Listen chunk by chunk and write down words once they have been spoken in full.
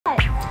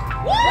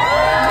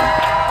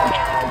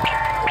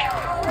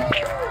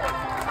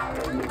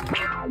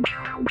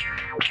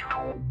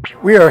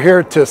We are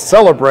here to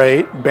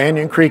celebrate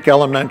Banyan Creek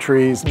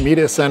Elementary's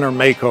Media Center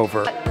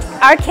makeover.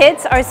 Our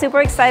kids are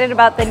super excited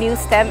about the new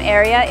STEM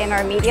area in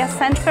our media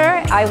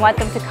center. I want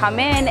them to come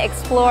in,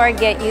 explore,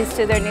 get used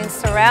to their new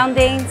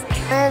surroundings.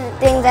 One of the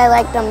things I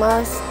liked the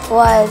most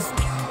was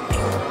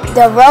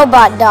the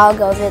robot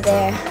dog over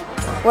there,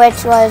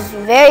 which was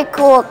very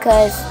cool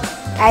because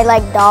I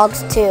like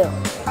dogs too.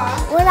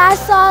 When I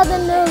saw the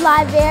new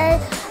library,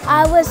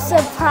 I was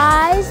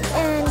surprised,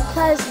 and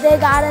because they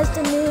got us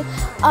the new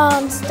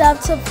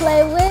stuff to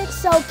play with,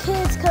 so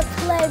kids could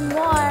play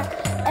more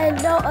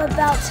and know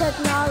about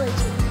technology.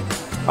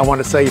 I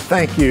want to say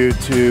thank you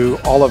to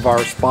all of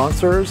our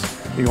sponsors,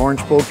 the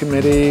Orange Bowl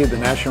Committee, the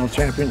National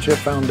Championship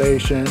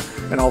Foundation,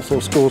 and also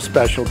School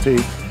Specialty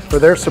for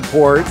their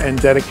support and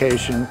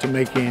dedication to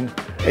making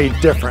a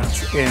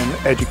difference in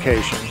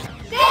education.